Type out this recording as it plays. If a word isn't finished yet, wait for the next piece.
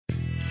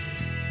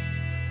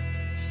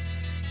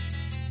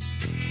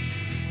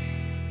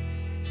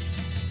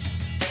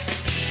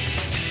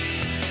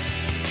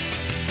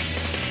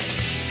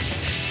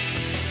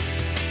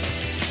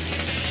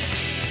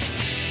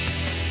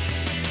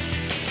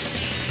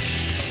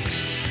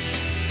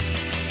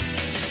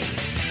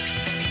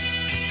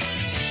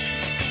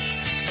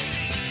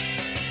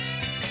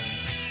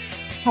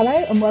Hello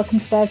and welcome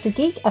to Birds of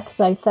Geek,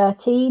 episode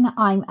 13.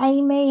 I'm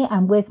Amy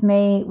and with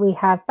me we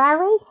have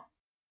Barry.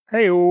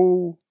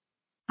 Hey-o.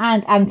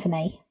 And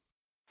Anthony.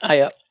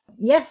 Hiya.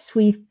 Yes,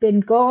 we've been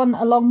gone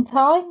a long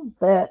time,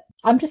 but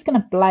I'm just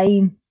going to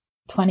blame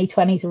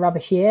 2020 as a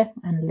rubbish year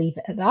and leave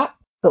it at that.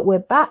 But we're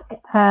back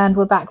and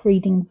we're back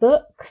reading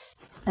books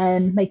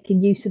and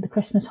making use of the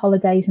Christmas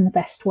holidays in the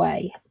best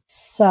way.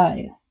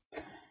 So,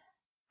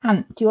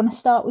 Ant, do you want to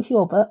start with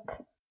your book?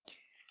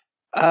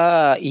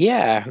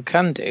 Yeah, I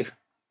can do.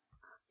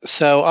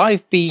 So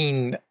I've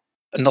been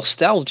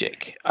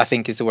nostalgic, I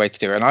think is the way to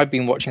do it. And I've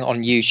been watching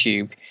on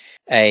YouTube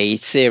a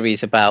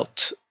series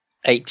about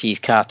 80s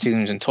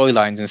cartoons and toy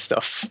lines and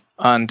stuff.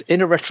 And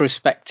in a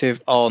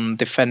retrospective on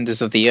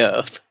Defenders of the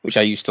Earth, which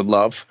I used to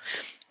love,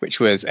 which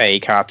was a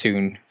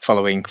cartoon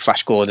following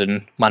Flash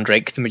Gordon,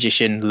 Mandrake the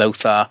Magician,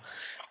 Lothar,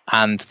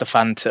 and the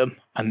Phantom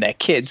and their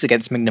kids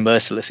against Ming the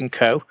Merciless and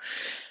co.,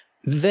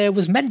 there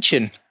was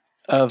mention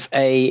of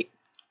a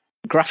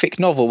graphic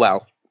novel,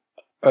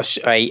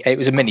 it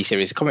was a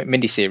miniseries, a comic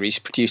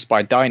miniseries produced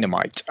by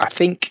Dynamite, I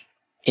think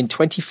in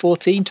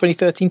 2013,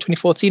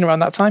 2014, around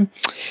that time,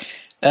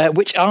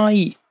 which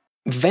I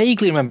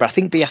vaguely remember. I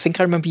think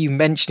I remember you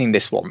mentioning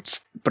this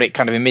once, but it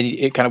kind of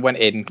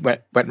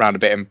went round a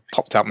bit and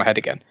popped out my head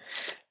again.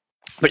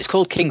 But it's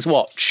called King's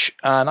Watch,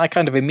 and I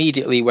kind of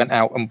immediately went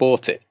out and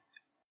bought it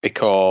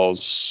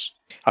because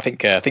I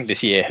think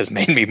this year has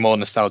made me more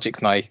nostalgic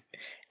than I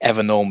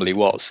ever normally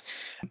was.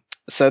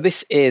 So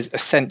this is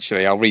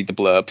essentially, I'll read the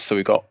blurb. So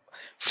we've got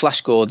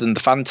Flash Gordon,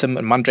 the Phantom,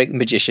 and Mandrake the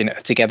Magician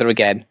are together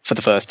again for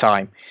the first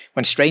time.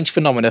 When strange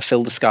phenomena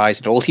fill the skies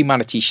and all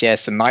humanity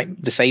shares the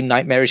same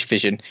nightmarish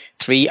vision,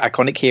 three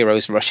iconic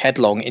heroes rush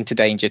headlong into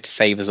danger to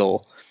save us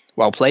all.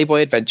 While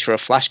Playboy adventurer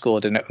Flash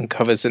Gordon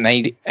uncovers an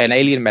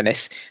alien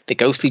menace, the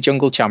ghostly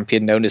jungle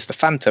champion known as the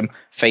Phantom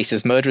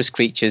faces murderous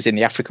creatures in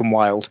the African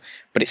wild.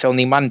 But it's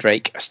only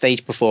Mandrake, a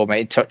stage performer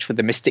in touch with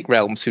the mystic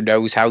realms, who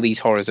knows how these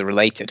horrors are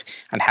related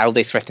and how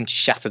they threaten to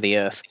shatter the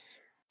earth.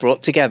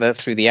 Brought together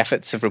through the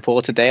efforts of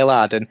reporter Dale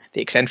Arden,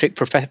 the eccentric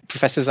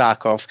Professor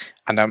Zarkov,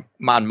 and a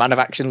man of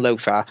action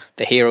Lothar,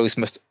 the heroes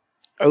must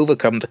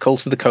overcome the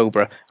cult of the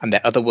Cobra and their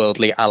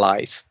otherworldly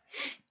allies.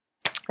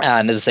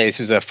 And as I say, this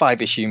was a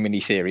 5-issue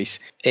miniseries.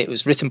 It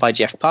was written by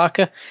Jeff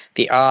Parker.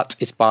 The art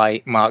is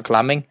by Mark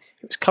Lamming.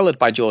 It was coloured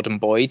by Jordan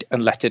Boyd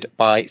and lettered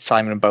by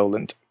Simon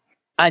Boland.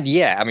 And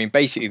yeah, I mean,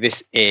 basically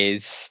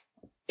it's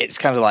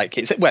kind of like,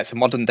 it's a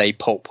modern day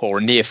pulp or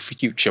a near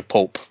future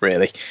pulp,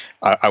 really,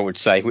 I would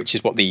say, which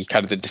is what the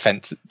kind of the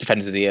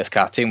Defenders of the Earth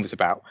cartoon was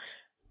about.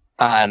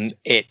 And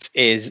it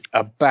is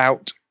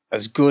about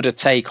as good a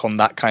take on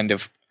that kind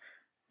of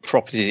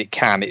property as it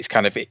can. It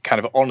kind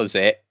of honours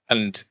it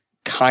and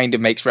kind of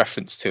makes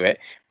reference to it,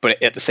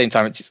 but at the same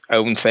time it's its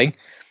own thing.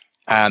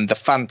 And the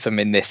Phantom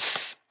in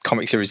this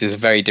comic series is a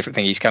very different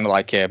thing. He's kind of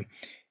like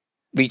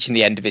reaching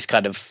the end of his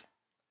kind of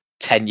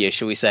tenure,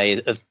 shall we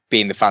say, of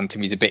being the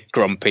Phantom. He's a bit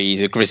grumpy,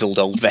 he's a grizzled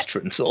old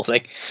veteran sort of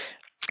thing.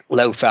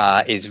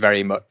 Lothar is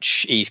very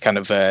much, he's kind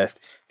of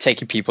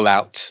taking people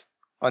out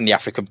on the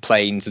African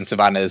plains and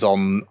savannas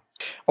on,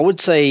 I would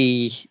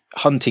say,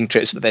 hunting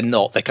trips, but they're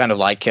not. They're kind of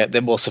like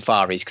they're more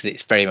safaris because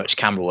it's very much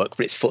camera work,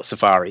 but it's foot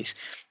safaris.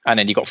 And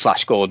then you got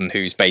Flash Gordon,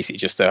 who's basically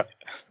just a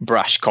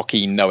brash,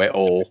 cocky,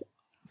 know-it-all,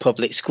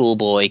 public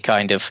schoolboy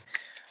kind of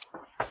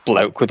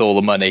bloke with all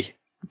the money.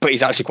 But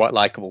he's actually quite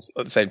likable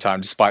at the same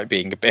time, despite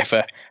being a bit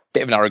of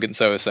an arrogant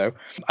so-so.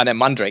 And then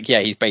Mandrake, yeah,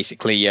 he's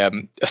basically a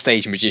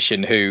stage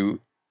magician who,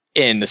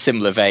 in a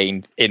similar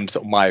vein, in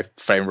sort of my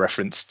frame of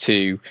reference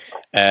to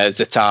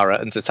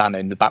Zatara and Zatanna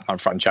in the Batman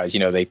franchise,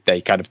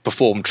 they kind of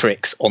perform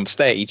tricks on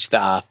stage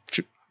that are,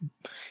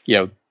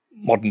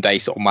 modern day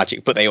sort of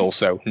magic, but they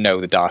also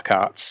know the dark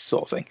arts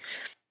sort of thing.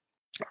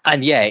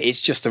 And yeah,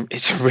 it's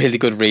a really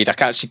good read. I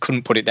actually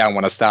couldn't put it down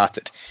when I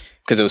started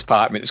because there was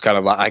part of me that was kind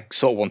of like, I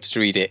sort of wanted to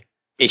read it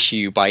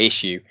issue by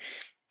issue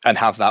and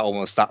have that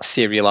almost that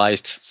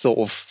serialized sort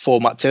of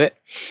format to it,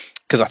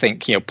 because I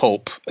think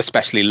pulp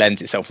especially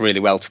lends itself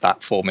really well to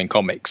that form in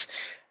comics.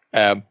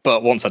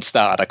 But once I'd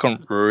started, I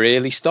couldn't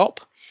really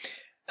stop.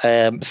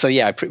 So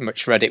yeah, I pretty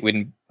much read it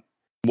in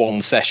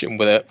one session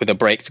with a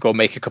break to go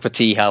make a cup of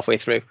tea halfway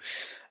through.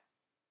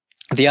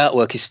 The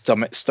artwork is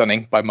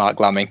stunning by Mark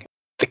Lamming.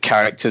 The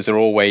characters are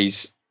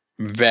always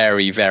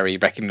very, very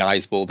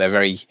recognizable. They're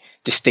very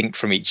distinct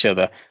from each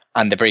other,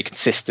 and they're very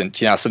consistent.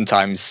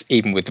 Sometimes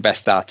even with the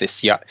best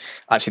artists,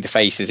 actually the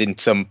faces in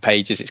some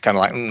pages, it's kind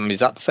of like, is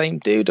that the same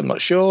dude? I'm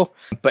not sure.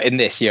 But in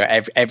this,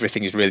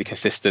 everything is really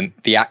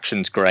consistent. The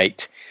action's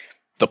great.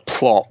 The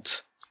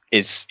plot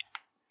is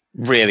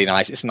really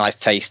nice. It's a nice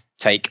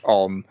take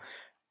on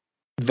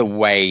the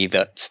way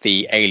that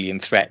the alien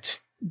threat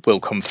will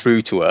come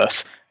through to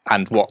Earth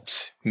and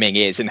what Ming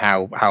is, and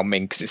how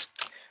Ming, because it's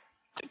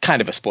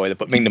kind of a spoiler,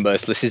 but Ming the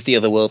Merciless is the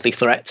otherworldly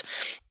threat.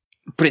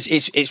 But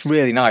it's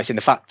really nice in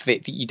the fact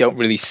that you don't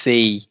really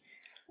see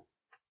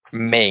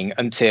Ming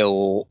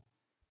until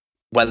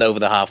well over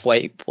the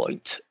halfway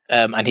point,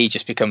 and he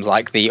just becomes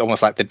like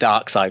almost like the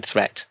dark side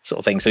threat sort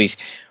of thing. So he's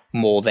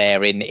more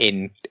there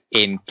in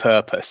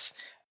purpose.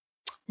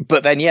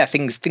 But then, yeah,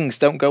 things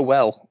don't go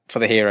well for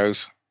the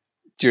heroes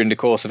during the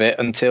course of it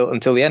until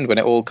the end when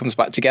it all comes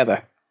back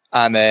together.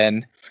 And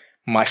then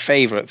my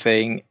favourite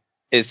thing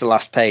is the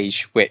last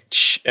page,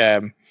 which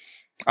I'm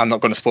not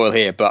going to spoil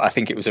here, but I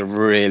think it was a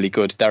really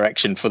good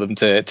direction for them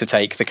to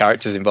take the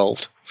characters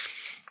involved.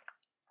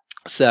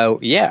 So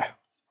yeah,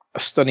 a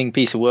stunning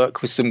piece of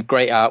work with some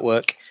great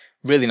artwork,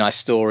 really nice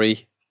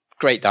story,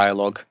 great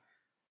dialogue,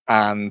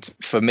 and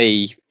for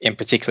me in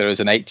particular as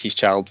an 80s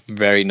child,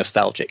 very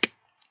nostalgic.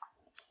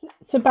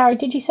 So Barry,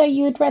 did you say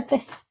you had read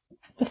this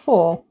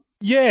before?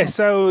 Yeah,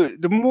 so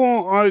the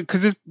more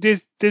because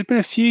there's been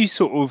a few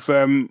sort of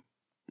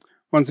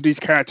ones of these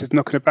characters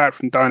knocking about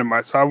from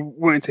Dynamite, so I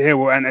wanted to hear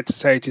what Ant had to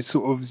say to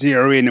sort of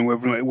zero in and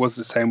whether or not it was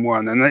the same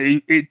one,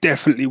 and it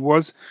definitely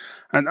was.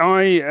 And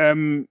I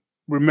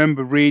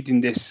remember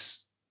reading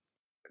this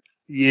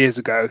years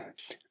ago,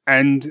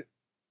 and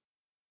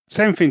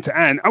same thing to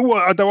Ant.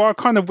 Although I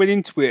kind of went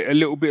into it a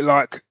little bit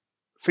like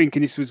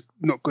thinking this was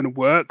not going to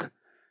work.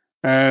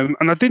 And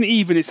I didn't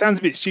even, it sounds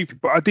a bit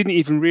stupid, but I didn't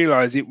even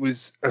realize it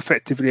was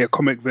effectively a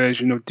comic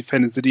version of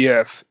Defenders of the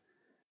Earth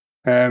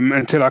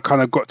until I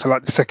kind of got to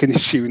like the second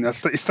issue, and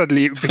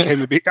suddenly it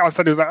became a bit, I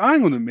suddenly was like,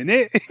 hang on a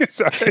minute.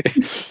 So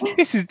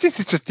this is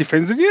just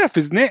Defenders of the Earth,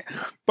 isn't it?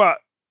 But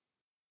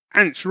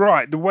Ant's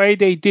right, the way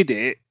they did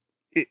it,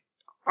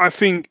 I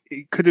think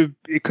it could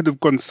have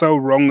gone so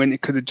wrong, and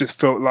it could have just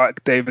felt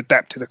like they've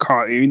adapted a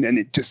cartoon and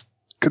it just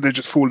could have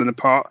just fallen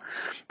apart.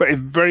 But it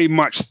very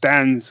much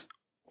stands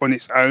on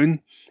its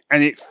own,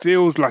 and it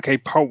feels like a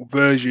pulp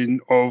version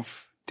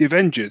of the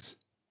Avengers,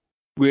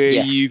 where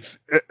you've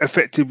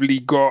effectively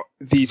got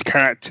these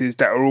characters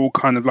that are all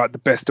kind of like the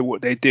best at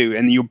what they do,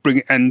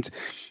 and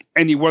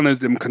any one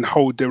of them can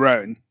hold their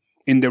own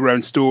in their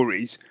own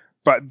stories.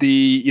 But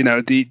the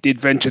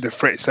adventure, the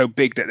threat is so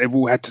big that they've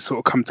all had to sort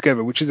of come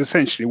together, which is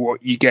essentially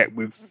what you got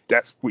with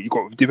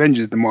the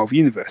Avengers, the Marvel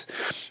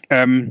Universe,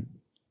 and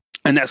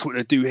that's what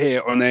they do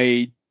here on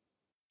a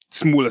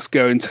smaller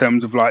scale in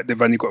terms of like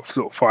they've only got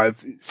sort of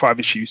five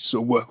issues to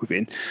sort of work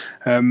within.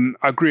 I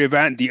agree with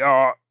Ant. The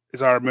art,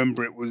 as I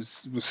remember it,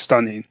 was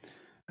stunning.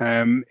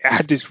 It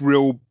had this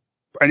real,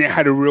 and it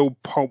had a real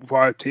pulp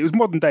vibe to it. It was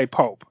modern day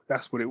pulp.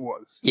 That's what it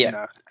was. Yeah. You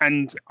know?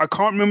 And I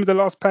can't remember the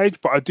last page,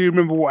 but I do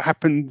remember what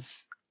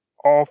happens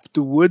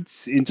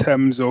afterwards in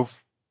terms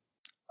of,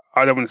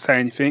 I don't want to say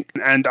anything.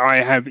 And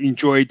I have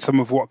enjoyed some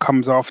of what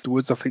comes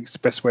afterwards. I think it's the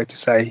best way to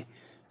say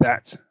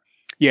that.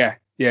 Yeah,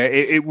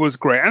 it was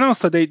great. And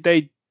also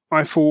they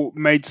I thought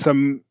made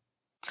some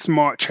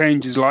smart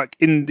changes, like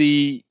in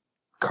the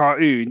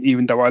cartoon,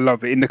 even though I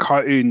love it, in the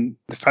cartoon,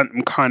 the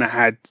Phantom kind of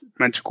had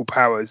magical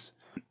powers,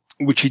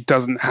 which he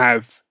doesn't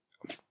have.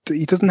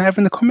 He doesn't have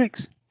in the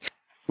comics?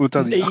 Or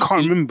does he? I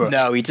can't remember.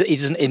 No, he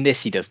doesn't. In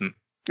this, he doesn't.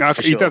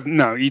 Okay, he doesn't.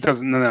 No, he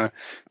doesn't. No.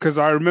 Because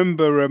I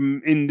remember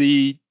in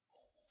the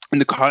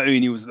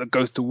cartoon, he was a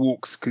ghost of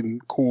walks, can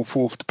call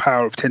forth the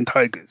power of 10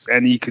 tigers,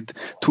 and he could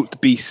talk to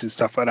beasts and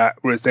stuff like that.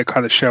 Whereas they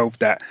kind of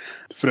shelved that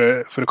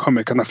for the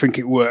comic, and I think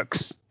it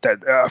works.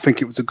 That I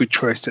think it was a good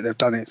choice that they've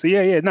done it. So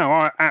no,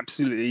 I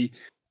absolutely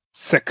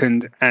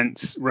second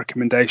Ant's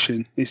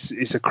recommendation.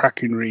 It's a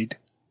cracking read.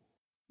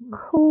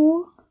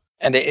 Cool.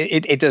 And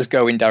it does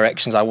go in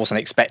directions I wasn't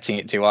expecting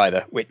it to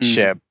either,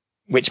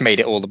 which made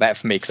it all the better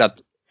for me, because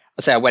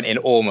I'd say I went in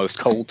almost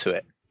cold to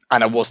it.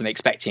 And I wasn't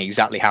expecting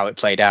exactly how it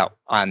played out.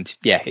 And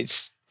yeah,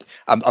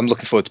 I'm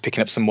looking forward to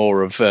picking up some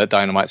more of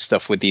Dynamite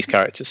stuff with these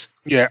characters.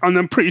 Yeah, and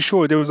I'm pretty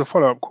sure there was a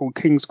follow-up called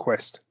King's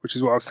Quest, which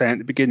is what I was saying at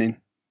the beginning.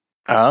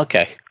 Oh,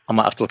 okay. I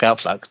might have to look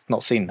out for that.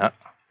 Not seen that.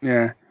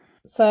 Yeah.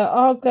 So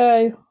I'll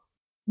go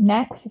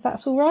next, if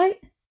that's all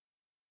right.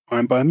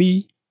 Fine by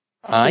me.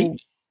 Aye.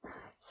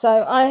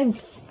 So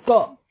I've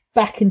got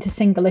back into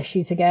single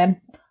issues again.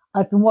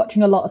 I've been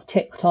watching a lot of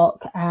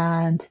TikTok,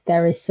 and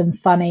there is some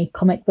funny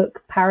comic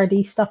book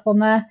parody stuff on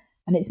there,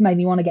 and it's made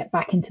me want to get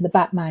back into the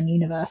Batman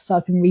universe. So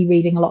I've been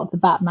reading a lot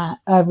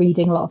of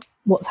reading a lot of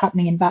what's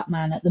happening in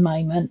Batman at the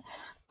moment,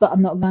 but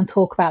I'm not going to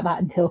talk about that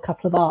until a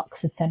couple of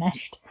arcs have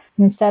finished.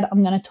 Instead,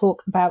 I'm going to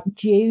talk about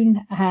June,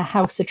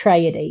 House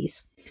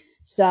Atreides.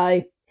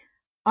 So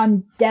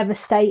I'm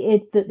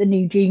devastated that the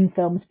new June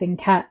film's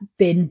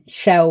been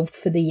shelved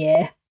for the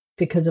year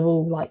because of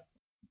all like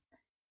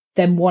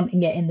them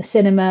wanting it in the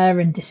cinema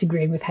and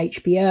disagreeing with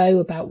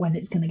HBO about when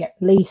it's going to get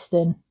released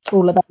and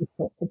all of those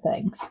sorts of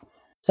things.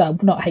 So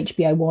not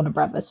HBO, Warner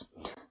Brothers.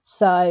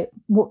 So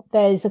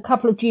there's a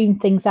couple of June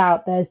things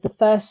out. There's the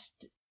first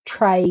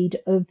trade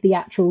of the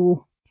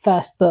actual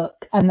first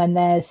book, and then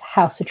there's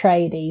House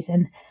Atreides.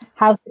 And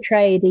House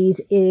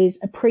Atreides is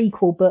a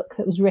prequel book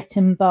that was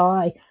written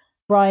by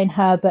Brian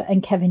Herbert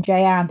and Kevin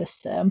J.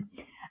 Anderson.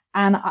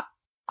 And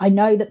I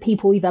know that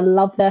people either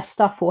love their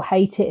stuff or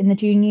hate it in the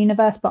Dune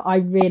universe, but I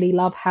really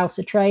love House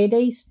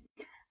Atreides.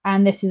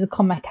 And this is a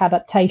comic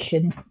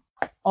adaptation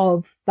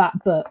of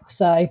that book.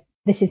 So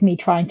this is me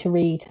trying to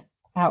read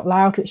out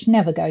loud, which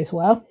never goes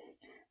well.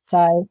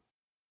 So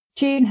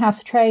Dune,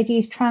 House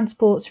Atreides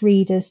transports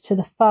readers to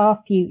the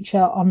far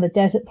future on the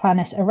desert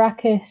planet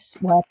Arrakis,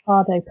 where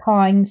Pardo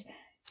Kynes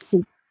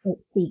seeks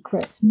its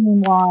secrets.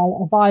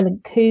 Meanwhile, a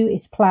violent coup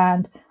is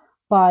planned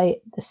by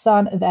the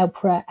son of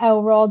Emperor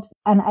Elrod.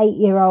 An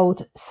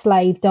 8-year-old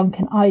slave,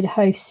 Duncan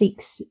Idaho,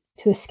 seeks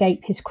to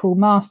escape his cruel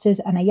masters,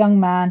 and a young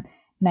man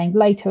named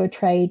Leto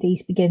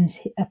Atreides begins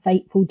a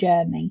fateful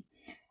journey.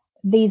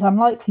 These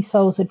unlikely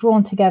souls are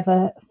drawn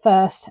together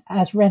first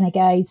as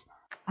renegades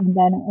and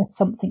then as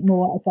something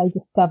more as they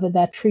discover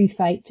their true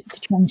fate to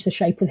change the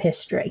shape of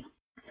history.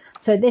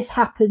 So this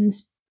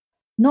happens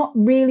not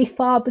really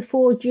far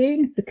before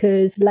Dune,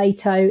 because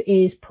Leto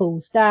is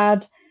Paul's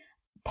dad,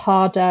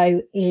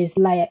 Pardo is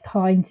Layet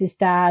Kynes'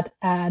 dad,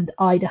 and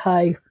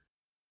Idaho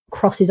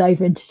crosses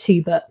over into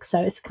 2 books.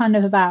 So it's kind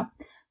of about,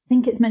 I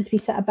think it's meant to be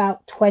set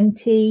about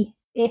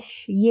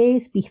 20-ish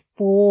years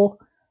before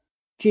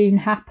Dune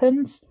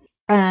happens.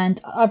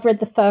 And I've read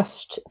the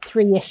first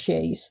 3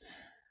 issues.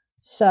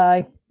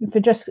 So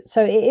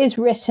it is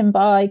written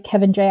by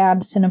Kevin J.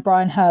 Anderson and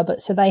Brian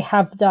Herbert, so they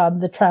have done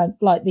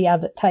the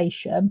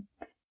adaptation.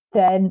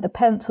 Then the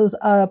pencils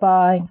are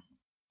by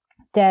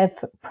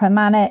Dev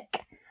Pramanik,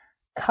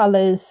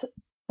 colours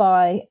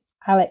by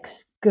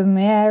Alex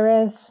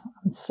Gutierrez.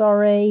 I'm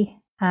sorry,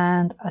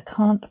 and I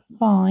can't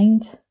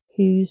find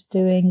who's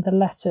doing the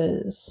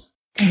letters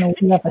and all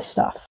the other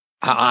stuff.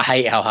 I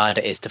hate how hard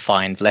it is to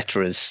find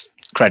letterers'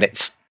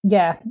 credits.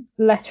 Yeah,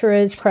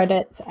 letterers,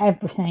 credits,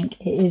 everything.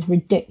 It is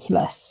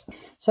ridiculous.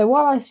 So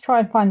while I try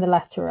and find the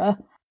letterer,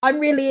 I'm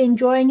really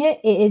enjoying it.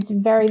 It is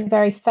very,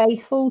 very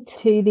faithful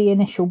to the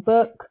initial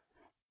book.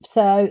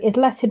 So it's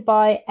lettered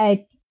by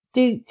Ed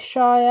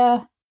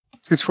Dukeshire.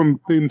 It's from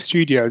Boom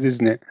Studios,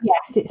 isn't it?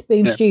 Yes, it's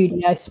Boom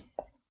Studios.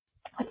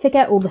 I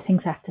forget all the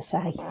things I have to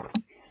say.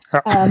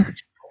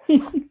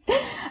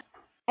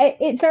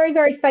 It's very,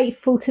 very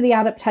faithful to the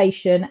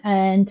adaptation,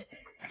 and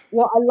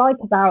what I like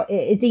about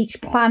it is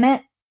each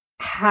planet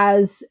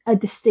has a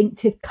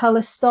distinctive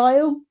colour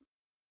style,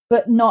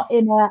 but not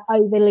in an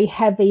overly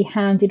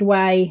heavy-handed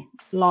way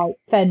like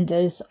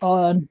Fenders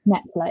on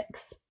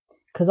Netflix,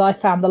 because I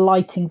found the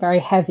lighting very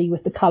heavy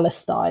with the colour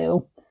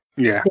style.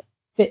 Yeah.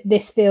 But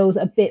this feels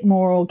a bit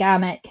more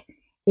organic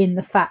in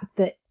the fact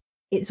that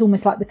it's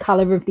almost like the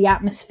colour of the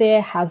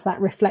atmosphere has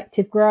that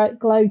reflective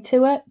glow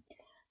to it.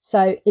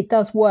 So it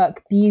does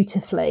work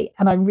beautifully,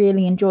 and I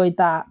really enjoyed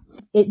that.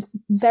 It's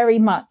very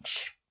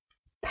much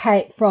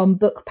from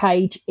book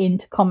page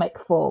into comic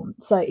form.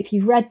 So if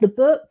you've read the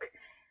book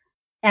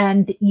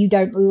and you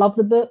don't love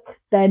the book,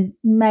 then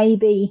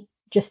maybe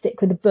just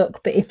stick with the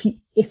book. But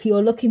if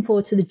you're looking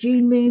forward to the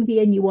Dune movie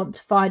and you want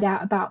to find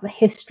out about the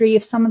history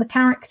of some of the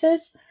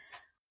characters,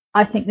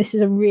 I think this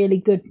is a really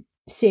good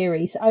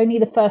series. Only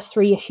the first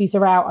 3 issues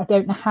are out. I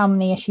don't know how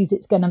many issues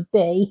it's going to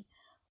be.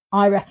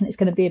 I reckon it's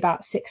going to be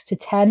about 6 to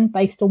 10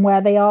 based on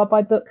where they are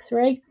by book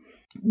 3.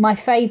 My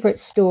favourite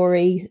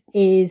stories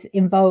is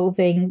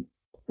involving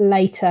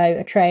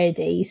Leto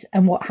Atreides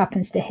and what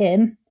happens to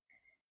him,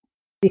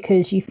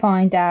 because you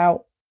find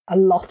out a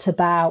lot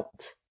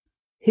about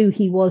who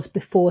he was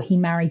before he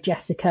married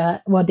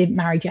Jessica. Well, didn't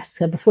marry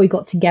Jessica, before he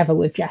got together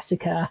with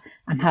Jessica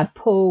and had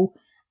Paul.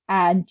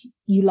 And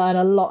you learn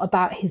a lot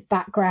about his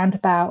background,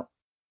 about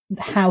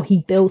how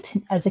he built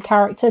as a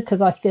character,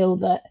 because I feel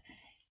that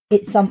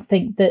it's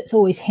something that's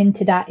always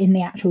hinted at in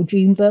the actual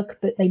Dune book,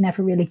 but they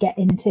never really get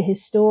into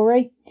his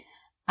story.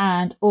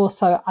 And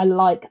also, I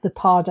like the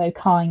Pardo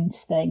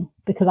Kynes thing,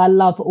 because I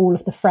love all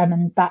of the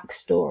Fremen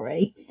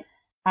backstory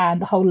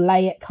and the whole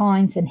Layet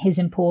Kynes and his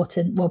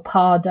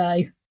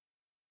Pardo,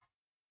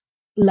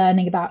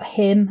 learning about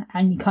him,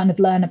 and you kind of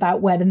learn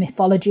about where the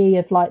mythology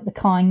of like the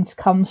Kynes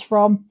comes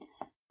from.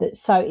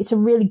 So it's a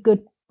really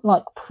good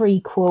like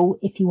prequel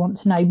if you want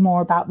to know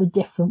more about the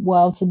different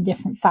worlds and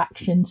different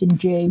factions in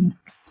Dune.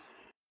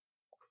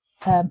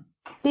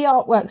 The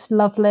artwork's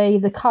lovely.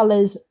 The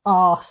colours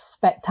are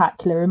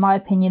spectacular. In my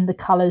opinion, the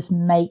colours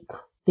make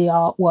the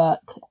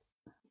artwork.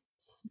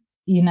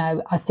 You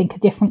know, I think a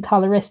different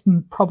colourist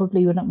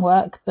probably wouldn't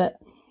work, but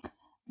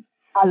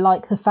I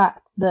like the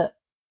fact that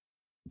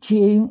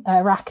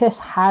Arrakis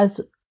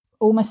has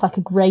almost like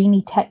a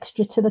grainy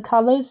texture to the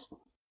colours,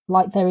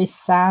 like there is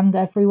sand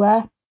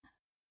everywhere.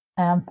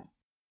 And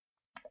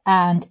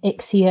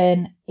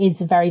Ixion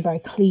is very, very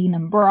clean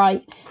and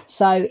bright.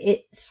 So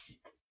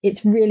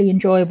it's really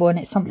enjoyable, and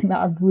it's something that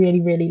I've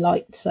really, really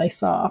liked so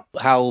far.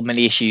 How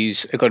many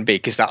issues are going to be?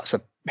 Because that's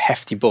a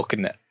hefty book,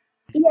 isn't it?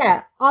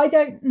 Yeah, I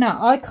don't know.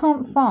 I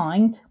can't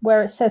find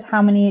where it says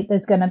how many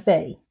there's going to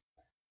be.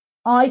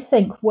 I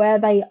think where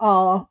they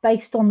are,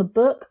 based on the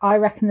book, I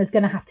reckon there's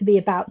going to have to be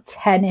about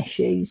 10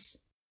 issues,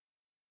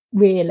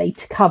 really,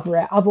 to cover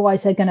it.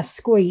 Otherwise, they're going to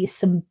squeeze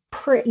some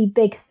pretty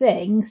big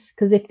things,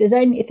 because if it's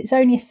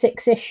only a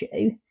 6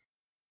 issue,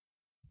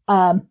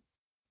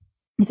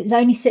 if it's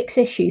only 6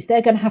 issues,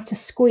 they're going to have to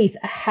squeeze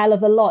a hell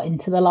of a lot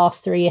into the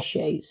last 3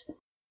 issues,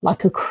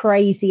 like a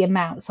crazy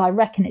amount. So I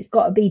reckon it's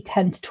got to be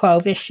 10 to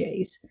 12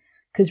 issues,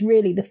 because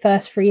really the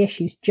first 3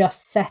 issues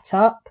just set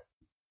up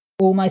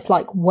almost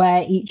like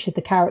where each of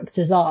the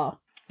characters are.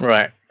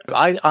 Right.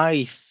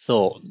 I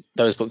thought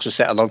those books were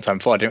set a long time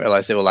before. I didn't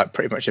realise they were like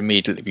pretty much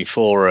immediately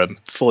before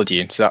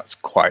Dune, so that's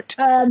quite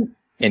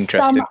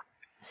interesting.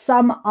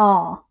 Some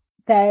are.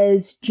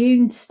 There's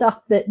June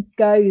stuff that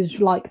goes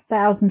like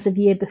thousands of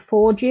years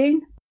before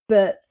June,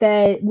 but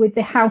they're with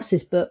the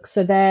houses book.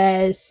 So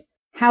there's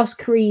House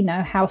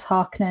Carino, House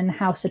Harkonnen,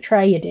 House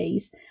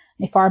Atreides.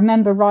 If I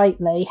remember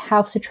rightly,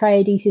 House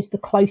Atreides is the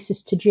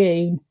closest to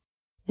June.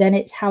 Then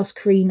it's House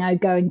Carino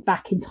going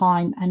back in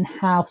time and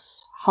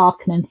House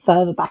Harkonnen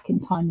further back in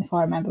time, if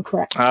I remember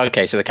correctly.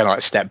 Okay, so they kind of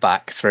like step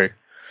back through.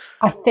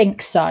 I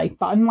think so,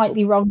 but I might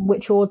be wrong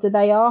which order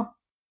they are.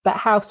 But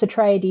House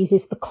Atreides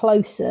is the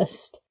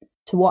closest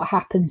to what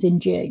happens in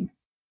June.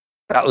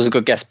 That was a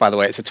good guess, by the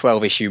way. It's a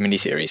 12-issue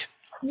miniseries.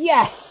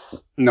 Yes.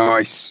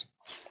 Nice.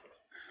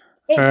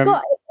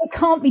 It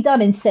can't be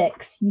done in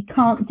 6. You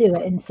can't do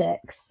it in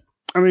 6.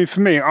 I mean,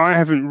 for me, I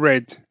haven't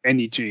read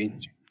any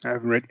June. I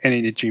haven't read any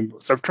of the June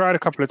books. I've tried a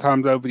couple of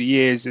times over the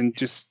years and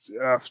just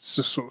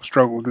sort of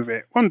struggled with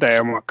it. One day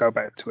I might go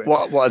back to it.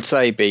 What I'd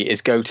say, B,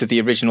 is go to the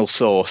original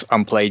source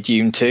and play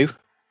Dune 2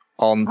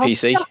 on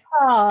PC. Shut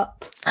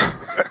up.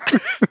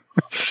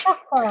 Shut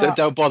up.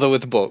 Don't bother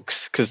with the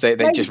books because they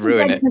just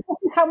ruin it. This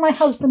is how my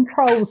husband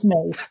trolls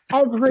me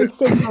every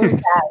single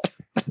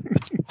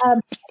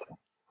day.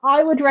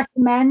 I would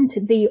recommend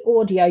the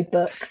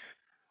audiobook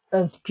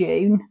of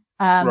June.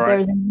 Right. There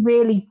is a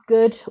really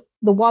good,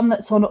 the one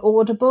that's on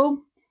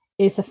Audible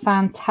is a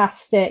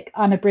fantastic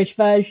unabridged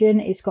version.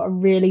 It's got a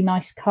really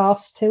nice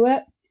cast to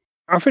it.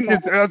 I think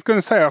I was going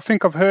to say, I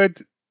think I've heard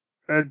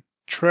a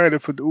trailer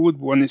for the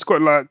Audible one. It's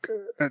got like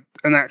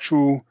an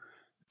actual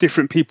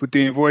different people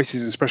doing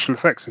voices and special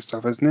effects and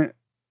stuff, hasn't it?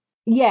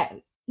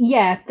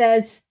 Yeah.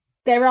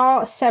 There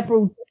are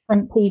several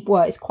different people.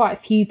 Well, it's quite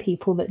a few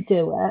people that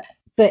do it,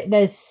 but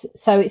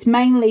it's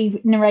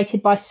mainly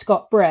narrated by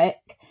Scott Brick,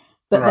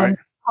 but Right. then a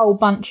whole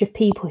bunch of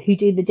people who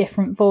do the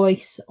different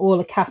voice,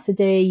 Orla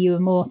Cassidy,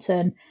 Ewan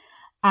Morton,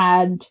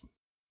 and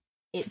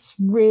it's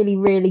really,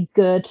 really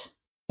good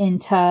in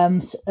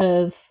terms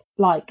of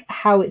like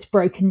how it's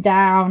broken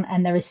down,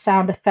 and there is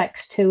sound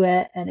effects to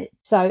it, and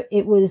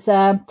it was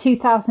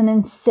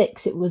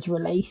 2006 it was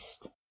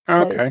released.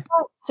 Okay.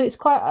 So it's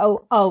quite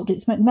old.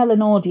 It's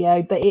Macmillan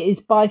Audio, but it is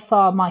by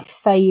far my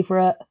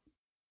favourite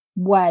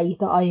way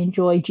that I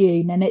enjoy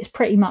June, and it's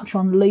pretty much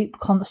on loop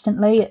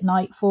constantly at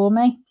night for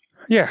me.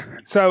 Yeah.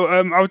 So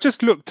I've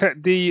just looked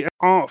at the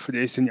art for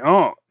this, and the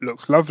art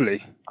looks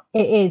lovely.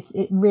 It is.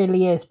 It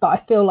really is. But I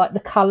feel like the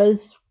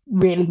colours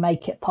really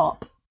make it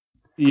pop.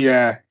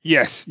 Yeah.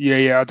 Yes.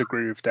 Yeah. I'd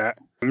agree with that.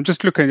 I'm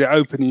just looking at the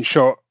opening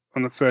shot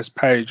on the first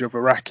page of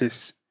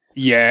Arrakis.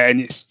 Yeah, and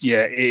it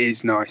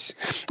is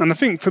nice. And I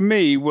think for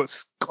me, I've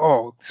just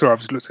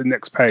looked at the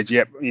next page.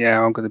 Yep.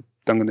 Yeah, I'm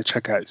gonna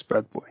check out this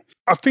bad boy.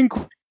 I think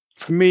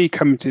for me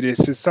coming to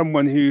this as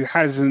someone who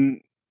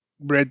hasn't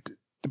read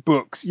the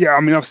books, yeah,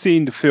 I mean I've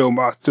seen the film,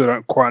 but I still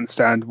don't quite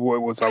understand what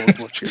it was I was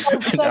watching.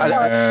 That's what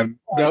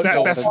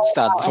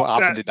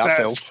happened in that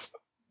film.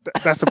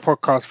 That's a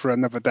podcast for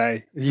another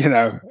day. You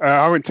know,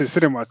 I went to the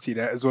cinema to see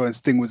that as well, and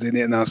Sting was in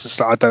it, and I was just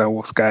like, I don't know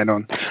what's going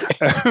on.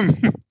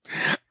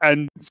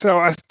 And so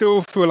I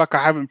still feel like I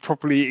haven't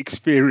properly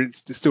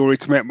experienced the story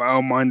to make my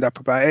own mind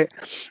up about it.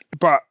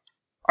 But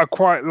I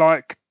quite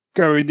like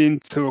going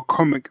into a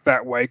comic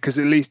that way, because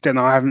at least then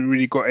I haven't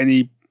really got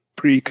any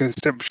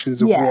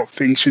preconceptions of what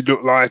things should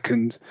look like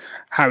and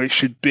how it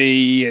should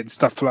be and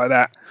stuff like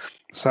that.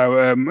 So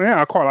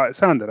I quite like the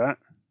sound of that.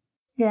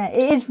 Yeah,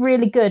 it is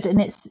really good,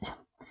 and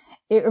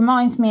it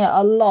reminds me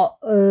a lot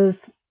of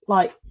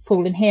like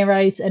Fallen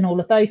Heroes and all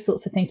of those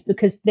sorts of things,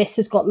 because this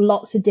has got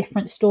lots of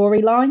different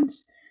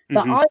storylines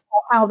that I know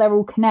how they're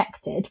all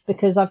connected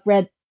because I've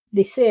read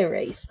the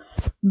series.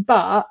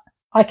 But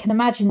I can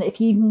imagine that if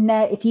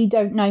you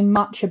don't know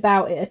much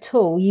about it at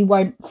all, you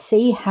won't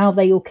see how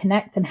they all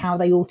connect and how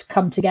they all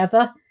come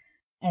together.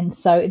 And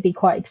so it'd be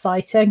quite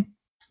exciting.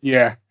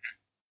 Yeah.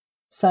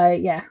 So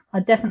yeah,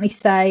 I'd definitely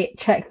say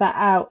check that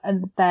out,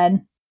 and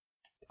then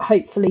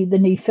hopefully the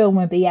new film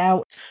will be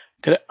out.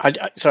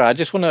 I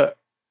just want to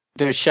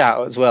do a shout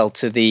out as well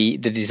to the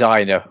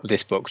designer of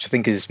this book, which I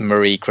think is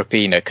Marie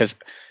Krapina, because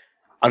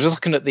I was just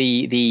looking at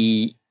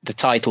the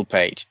title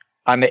page,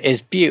 and it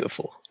is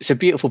beautiful. It's a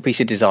beautiful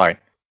piece of design.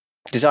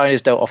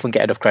 Designers don't often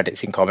get enough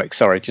credits in comics.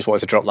 Sorry, just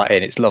wanted to drop that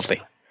in. It's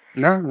lovely.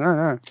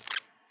 No.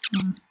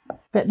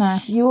 But no,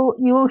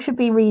 you all should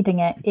be reading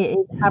it. It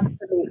is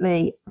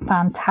absolutely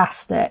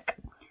fantastic,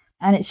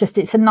 and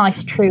it's a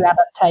nice true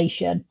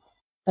adaptation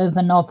of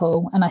a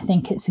novel, and I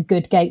think it's a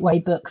good gateway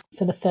book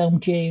for the film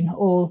June.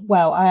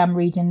 I am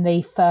reading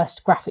the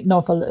first graphic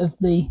novel of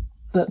the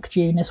book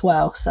June as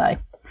well, so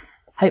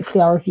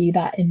hopefully I'll review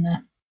that in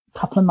a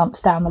couple of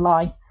months down the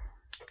line.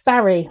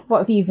 Barry, what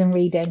have you been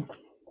reading?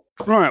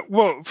 Right,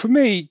 well, for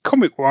me,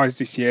 comic-wise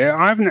this year,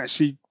 I haven't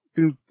actually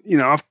been,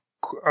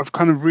 I've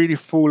kind of really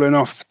fallen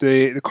off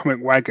the comic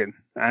wagon,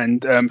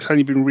 and it's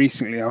only been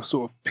recently I've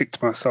sort of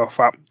picked myself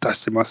up,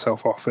 dusted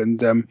myself off,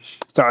 and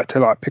started to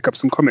like pick up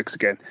some comics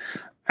again.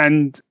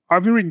 And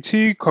I've been reading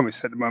 2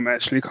 comics at the moment,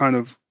 actually, kind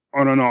of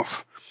on and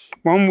off.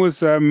 One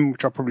was,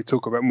 which I'll probably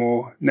talk about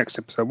more next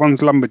episode.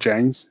 One's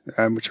Lumberjanes,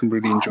 which I'm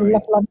really enjoying. I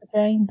love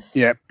Lumberjanes.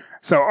 Yeah.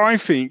 So I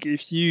think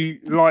if you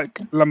like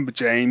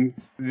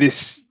Lumberjanes,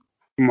 this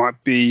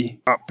might be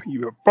up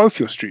both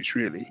your streets,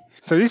 really.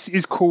 So this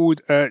is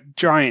called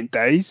Giant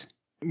Days,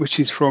 which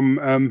is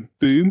from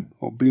Boom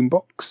or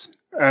Boombox.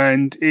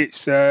 And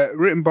it's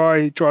written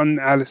by John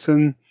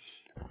Allison,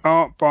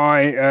 art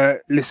by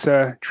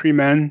Lissa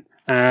Treeman,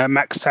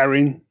 Max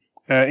Sarin,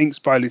 inks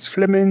by Liz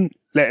Fleming,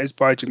 letters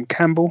by Jim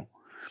Campbell.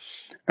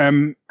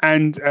 And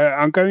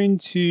I'm going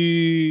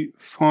to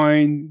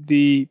find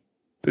the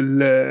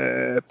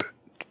blurb.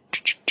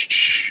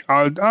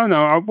 I don't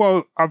know.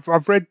 Well,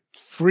 I've read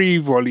 3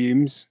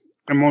 volumes.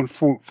 I'm on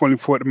volume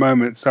 4 at the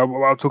moment,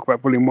 so I'll talk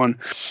about volume 1.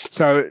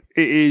 So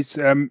it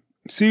is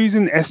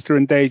Susan, Esther,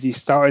 and Daisy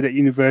started at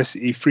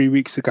university 3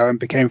 weeks ago and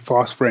became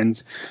fast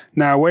friends.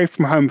 Now away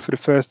from home for the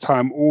first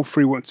time, all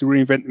 3 want to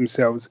reinvent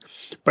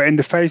themselves. But in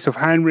the face of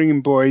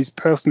hand-wringing boys,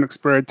 personal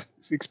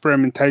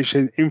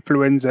experimentation,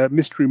 influenza,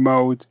 mystery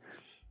mold,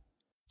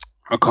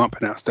 I can't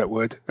pronounce that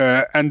word,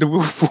 and the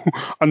willful,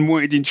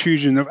 unwanted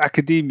intrusion of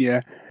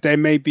academia, they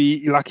may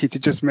be lucky to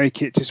just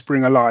make it to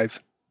spring alive.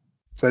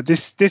 So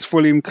this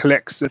volume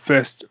collects the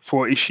first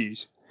 4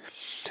 issues.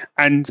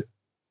 And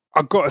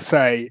I've got to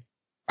say,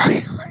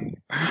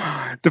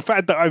 the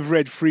fact that I've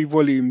read 3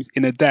 volumes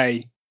in a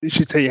day, it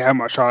should tell you how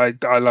much I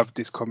love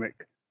this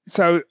comic.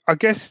 So I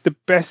guess the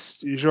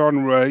best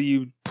genre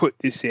you put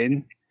this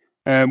in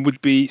would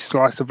be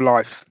slice of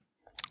life.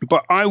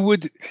 But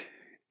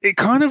it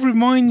kind of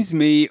reminds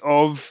me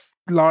of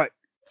like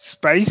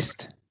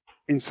Spaced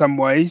in some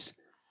ways,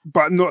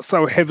 but not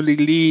so heavily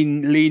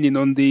leaning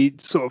on the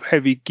sort of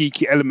heavy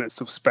geeky elements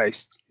of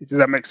Spaced. Does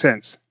that make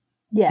sense?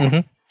 Yeah.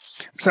 Mm-hmm.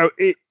 So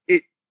it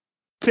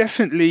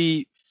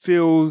definitely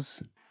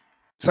feels,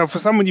 so for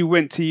someone who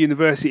went to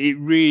university, it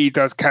really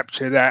does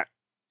capture that.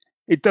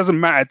 It doesn't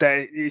matter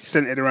that it's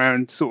centered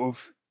around sort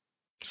of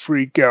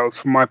 3 girls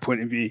from my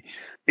point of view.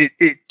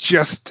 It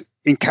just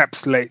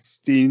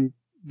encapsulates the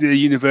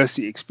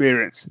university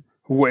experience,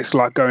 what it's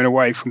like going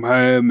away from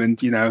home,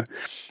 and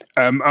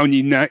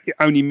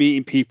only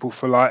meeting people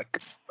for like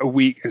a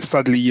week, and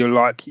suddenly you're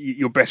like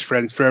your best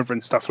friends forever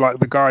and stuff. Like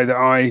the guy that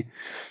I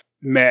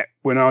met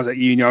when I was at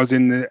uni, I was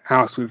in the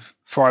house with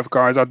 5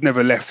 guys. I'd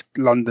never left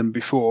London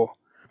before,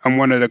 and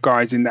one of the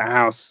guys in that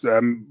house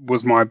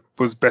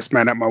was best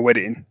man at my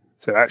wedding,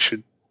 so that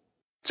should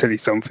tell you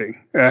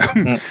something.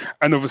 And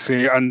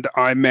obviously, and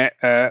I met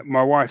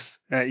my wife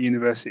at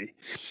university.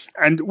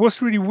 And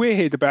what's really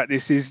weird about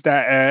this is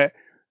that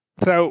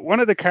so one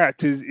of the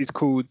characters is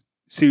called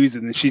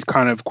Susan, and she's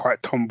kind of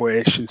quite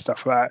tomboyish and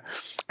stuff like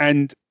that,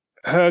 and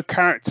her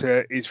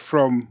character is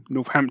from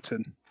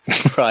Northampton.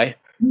 Right.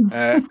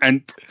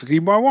 And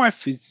my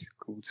wife is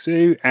called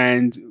Sue,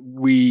 and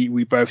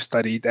we both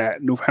studied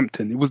at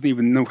Northampton. It wasn't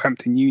even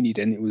Northampton Uni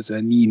then, it was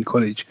Neen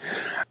College.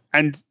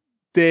 And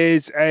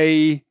there's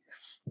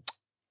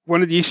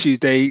one of the issues,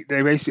 they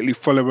basically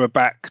follow her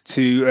back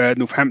to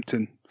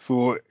Northampton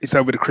it's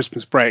over the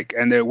Christmas break,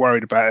 and they're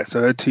worried about her.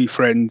 So her 2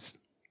 friends,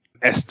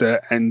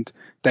 Esther and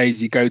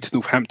Daisy, go to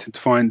Northampton to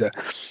find her.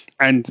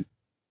 And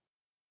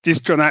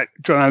this John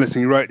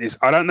Allison, who wrote this,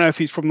 I don't know if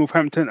he's from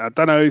Northampton. I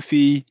don't know if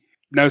he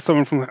knows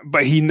someone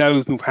but he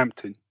knows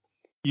Northampton.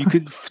 You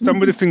could,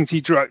 some of the things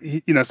he drew,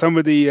 some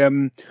of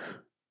the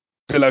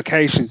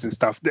locations and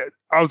stuff, that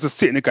I was just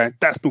sitting there going,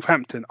 that's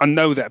Northampton. I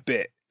know that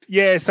bit.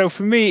 Yeah. So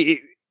for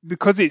me,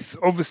 because it's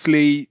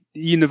obviously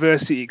the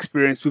university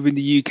experience within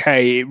the UK,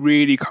 it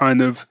really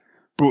kind of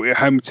brought it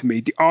home to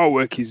me. The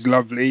artwork is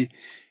lovely.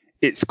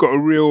 It's got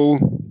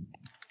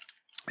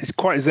it's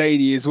quite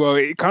zany as well.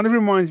 It kind of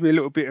reminds me a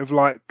little bit of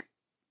like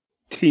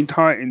Teen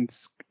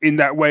Titans in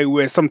that way,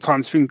 where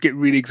sometimes things get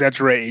really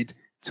exaggerated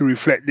to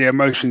reflect their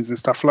emotions and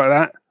stuff like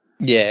that.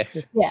 Yeah.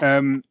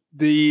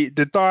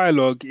 The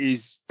dialogue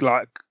is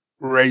like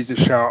razor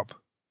sharp.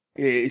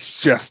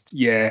 It's just,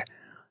 it's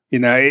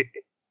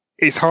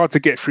hard to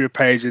get through a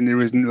page and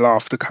there isn't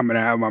laughter coming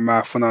out of my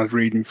mouth when I was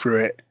reading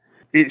through it.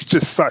 It's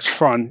just such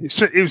fun. It's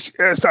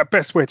the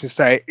best way to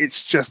say it.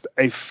 It's just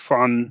a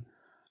fun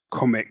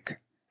comic.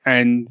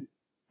 And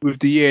with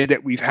the year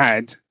that we've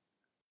had,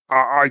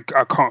 I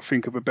can't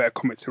think of a better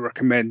comic to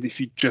recommend if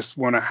you just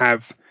want to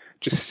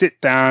just sit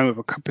down with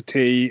a cup of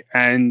tea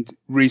and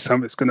read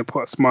something that's going to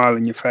put a smile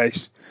on your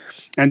face.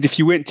 And if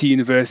you went to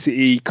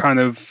university, kind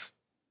of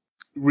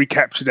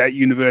recapture that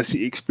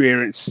university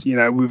experience,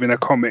 within a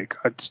comic.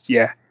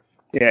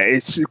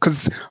 It's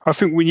because I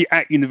think when you're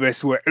at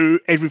university where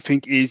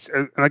everything is,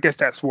 and I guess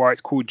that's why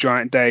it's called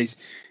Giant Days,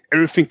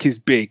 everything is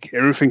big,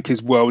 everything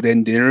is world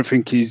ending,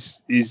 everything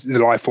is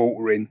life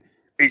altering.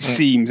 It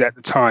seems at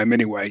the time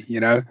anyway,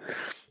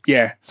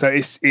 so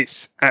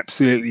it's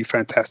absolutely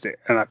fantastic,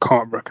 and I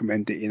can't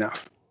recommend it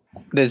enough.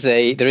 There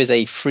is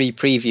a free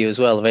preview as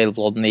well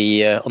available on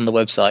the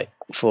website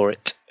for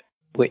it,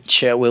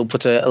 which we'll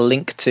put a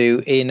link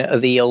to in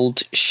the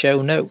old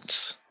show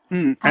notes.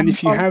 And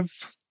if you have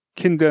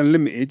Kindle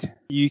Unlimited,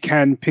 you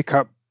can pick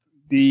up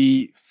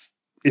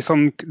it's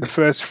on the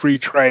first 3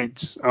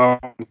 trades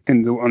on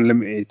Kindle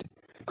Unlimited.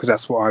 because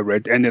that's what I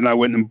read, and then I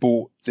went and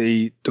bought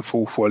the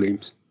 4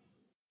 volumes.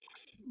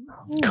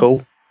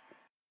 Cool.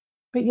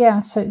 But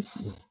yeah, so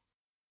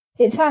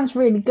it sounds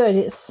really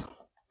good.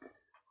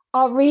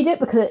 I'll read it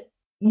because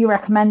you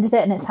recommended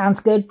it and it sounds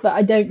good, but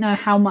I don't know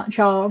how much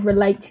I'll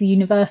relate to the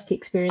university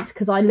experience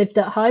because I lived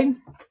at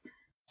home.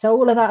 So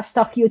all of that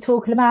stuff you were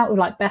talking about with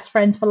like best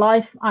friends for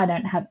life, I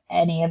don't have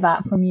any of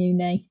that from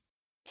uni.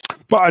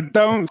 But I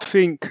don't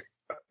think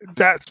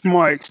that's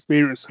my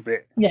experience of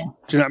it. Yeah.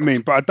 Do you know what I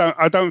mean? But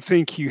I don't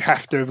think you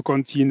have to have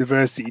gone to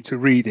university to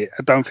read it.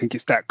 I don't think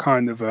it's that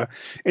kind of a.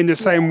 In the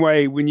same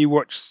way, when you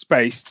watch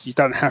Spaced, you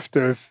don't have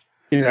to have,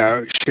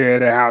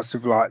 shared a house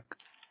with like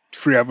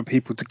 3 other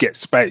people to get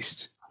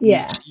Spaced.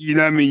 Yeah. You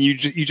know what I mean? You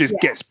just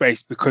get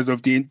Spaced because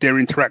of their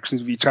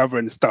interactions with each other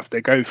and the stuff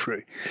they go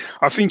through.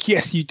 I think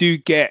yes, you do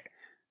get.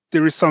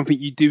 There is something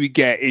you do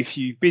get if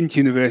you've been to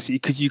university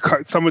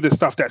because some of the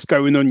stuff that's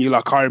going on. You're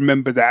like, I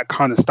remember that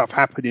kind of stuff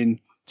happening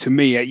to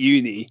me at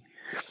uni,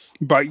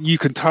 but you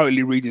can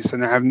totally read this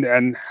and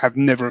have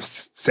never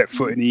set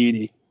foot in a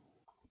uni.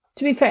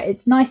 To be fair,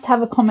 it's nice to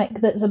have a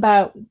comic that's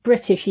about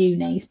British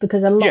unis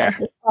because a lot of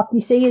the stuff you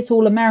see is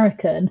all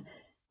American,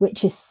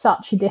 which is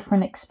such a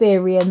different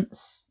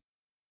experience.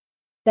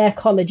 Their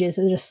colleges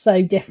are just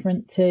so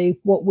different to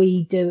what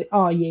we do at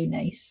our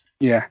unis.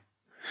 Yeah,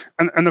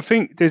 and I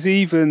think there's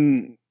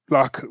even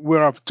like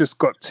where I've just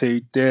got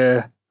to,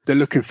 they're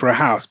looking for a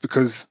house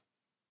because.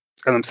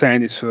 And I'm saying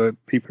this for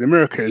people in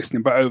America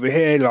listening, but over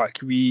here,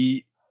 like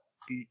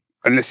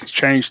unless it's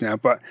changed now,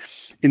 but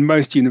in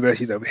most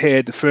universities over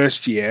here, the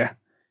first year,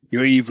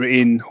 you're either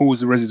in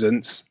halls of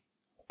residence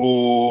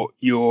or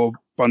you're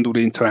bundled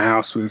into a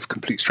house with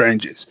complete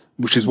strangers,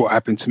 which is what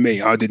happened to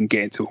me. I didn't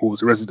get into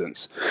halls of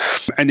residence.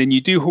 And then you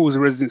do halls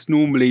of residence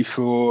normally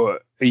for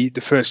the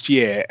first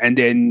year. And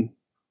then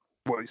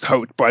what is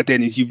hoped by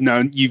then is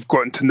you've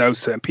gotten to know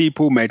certain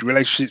people, made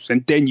relationships,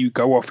 and then you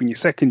go off in your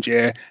second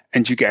year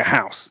and you get a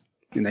house.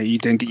 You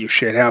then get your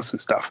shared house and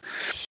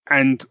stuff.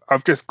 And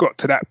I've just got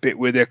to that bit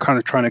where they're kind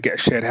of trying to get a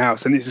shared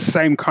house. And it's the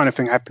same kind of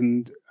thing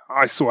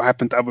I saw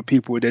happen to other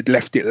people where they'd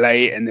left it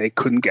late and they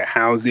couldn't get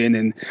housing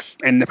and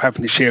ended up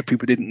having to share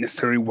people didn't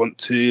necessarily want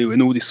to,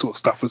 and all this sort of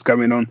stuff was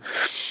going on.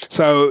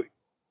 So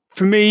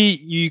for me,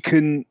 you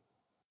can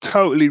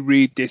totally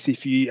read this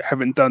if you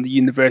haven't done the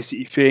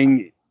university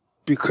thing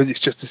because it's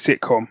just a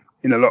sitcom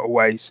in a lot of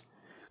ways.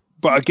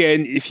 But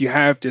again, if you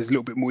have, there's a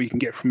little bit more you can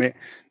get from it.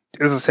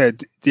 As I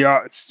said, the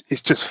art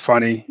it's just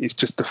funny. It's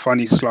just a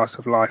funny slice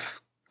of life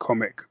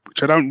comic,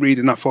 which I don't read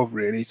enough of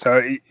really. So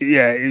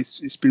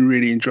it's been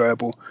really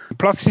enjoyable.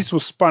 Plus, this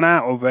was spun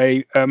out of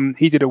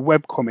he did a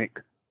web comic.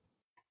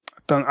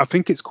 I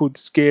think it's called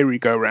Scary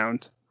Go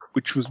Round,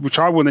 which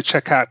I want to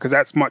check out because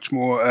that's much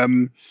more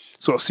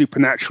sort of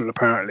supernatural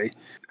apparently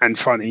and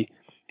funny.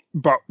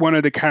 But one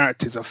of the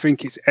characters, I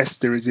think it's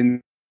Esther, is in.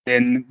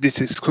 Then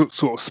this is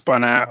sort of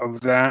spun out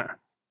of that.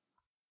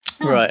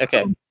 Right.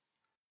 Okay.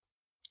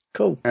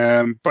 Cool.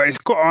 But it's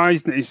got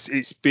Eisner.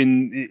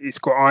 It's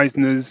got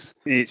Eisner's.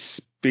 It's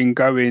been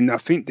going. I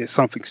think there's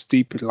something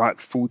stupid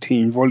like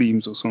 14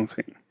 volumes or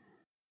something.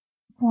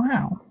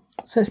 Wow.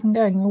 So it's been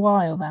going a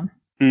while then.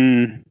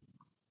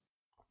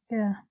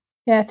 Yeah.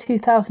 Yeah.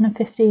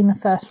 2015, the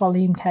first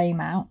volume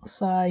came out.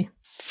 So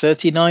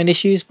 39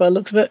 issues by the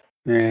looks of it.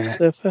 Yeah.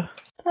 So far.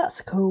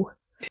 That's cool.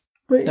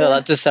 But, No,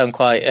 that does sound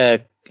quite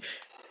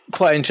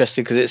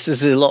interesting because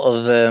there's a lot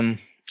of.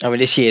 I mean,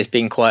 this year has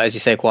been quite, as you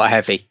say, quite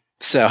heavy.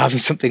 So having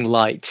something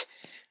light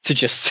to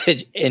just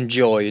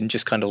enjoy and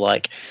just kind of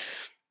like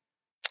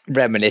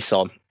reminisce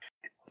on.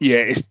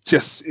 Yeah, it's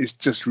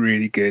just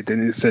really good,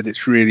 and as I said,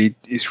 it's really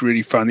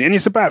funny, and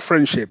it's about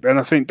friendship, and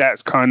I think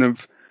that's kind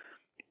of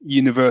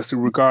universal,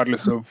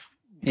 regardless of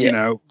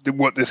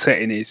what the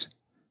setting is.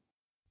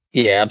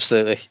 Yeah,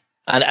 absolutely.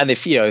 And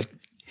if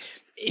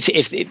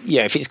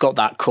if it's got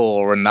that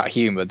core and that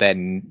humor,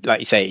 then like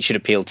you say, it should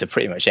appeal to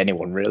pretty much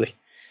anyone, really.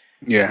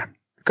 Yeah.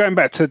 Going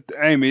back to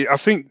Amy, I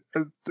think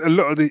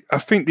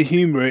the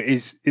humor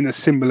is in a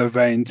similar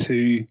vein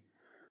to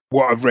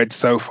what I've read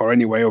so far,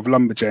 anyway, of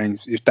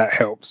Lumberjanes, if that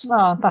helps.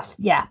 Oh,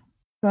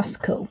 that's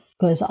cool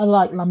because I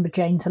like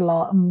Lumberjanes a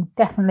lot, and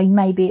definitely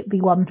maybe it'd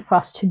be one for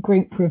us to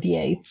group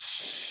review.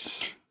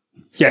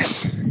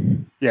 Yes,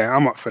 yeah,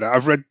 I'm up for that.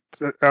 I've read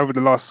over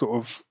the last sort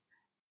of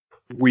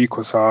week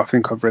or so. I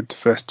think I've read the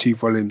first 2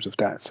 volumes of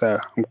that, so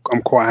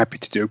I'm quite happy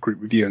to do a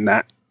group review on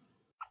that.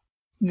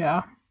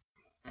 Yeah.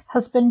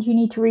 Husband, you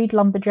need to read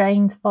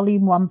Lumberjanes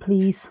Volume 1,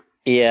 please.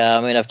 Yeah,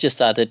 I mean, I've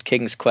just added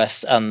King's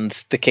Quest and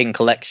the King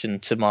Collection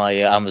to my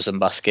Amazon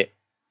basket.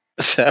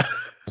 So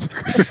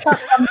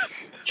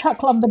Chuck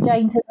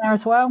Lumberjanes in there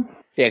as well.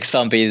 Yeah, because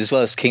Fanby, as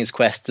well as King's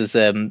Quest, there's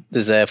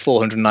a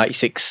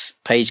 496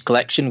 page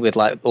collection with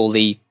like all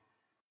the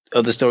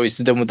other stories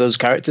done with those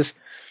characters.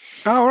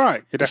 Oh,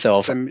 right.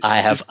 So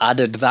I have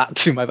added that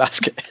to my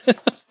basket.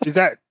 Is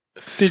that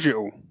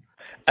digital?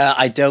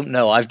 I don't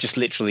know. I've just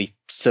literally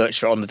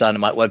searched for it on the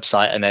Dynamite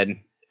website and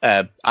then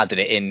added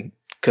it in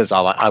because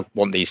I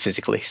want these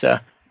physically. So.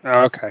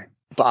 Oh, okay.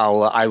 But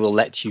I will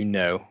let you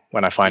know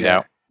when I find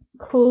out.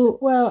 Cool.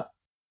 Well,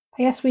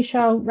 I guess we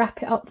shall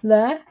wrap it up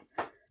there.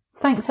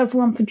 Thanks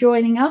everyone for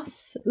joining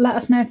us. Let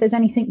us know if there's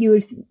anything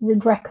you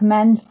would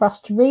recommend for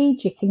us to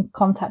read. You can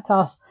contact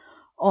us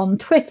on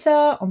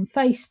Twitter, on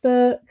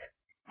Facebook.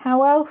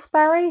 How else,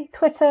 Barry?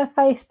 Twitter,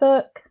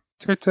 Facebook,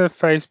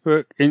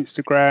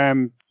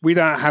 Instagram. We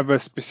don't have a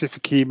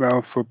specific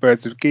email for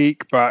Birds of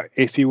Geek, but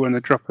if you want to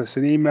drop us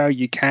an email,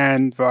 you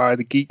can via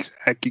the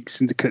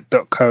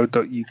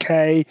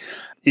geeks@geeksyndicate.co.uk.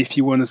 If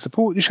you want to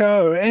support the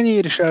show or any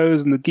of the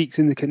shows on the Geek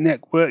Syndicate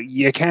network,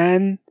 you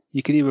can.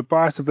 You can either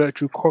buy us a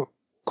virtual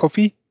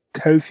coffee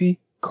via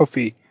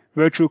Ko-Fi,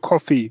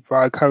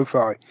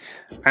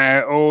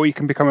 or you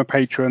can become a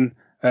patron.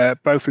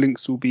 Both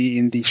links will be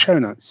in the show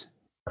notes.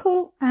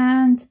 Cool.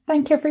 And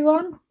thank you,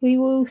 everyone. We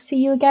will see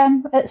you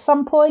again at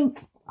some point,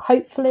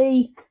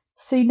 hopefully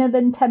sooner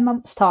than 10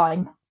 months'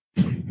 time.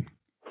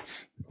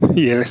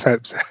 Yeah, let's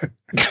hope so.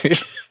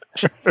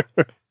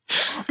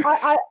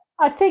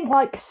 I think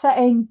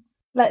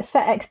let's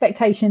set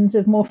expectations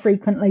of more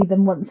frequently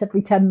than once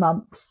every 10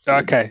 months.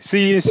 Okay.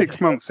 See you in 6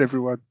 months,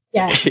 everyone.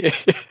 Yeah.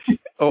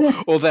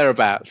 or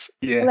thereabouts.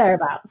 Yeah.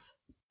 Thereabouts.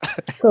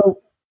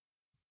 Cool.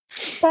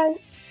 Bye.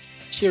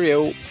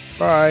 Cheerio.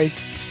 Bye.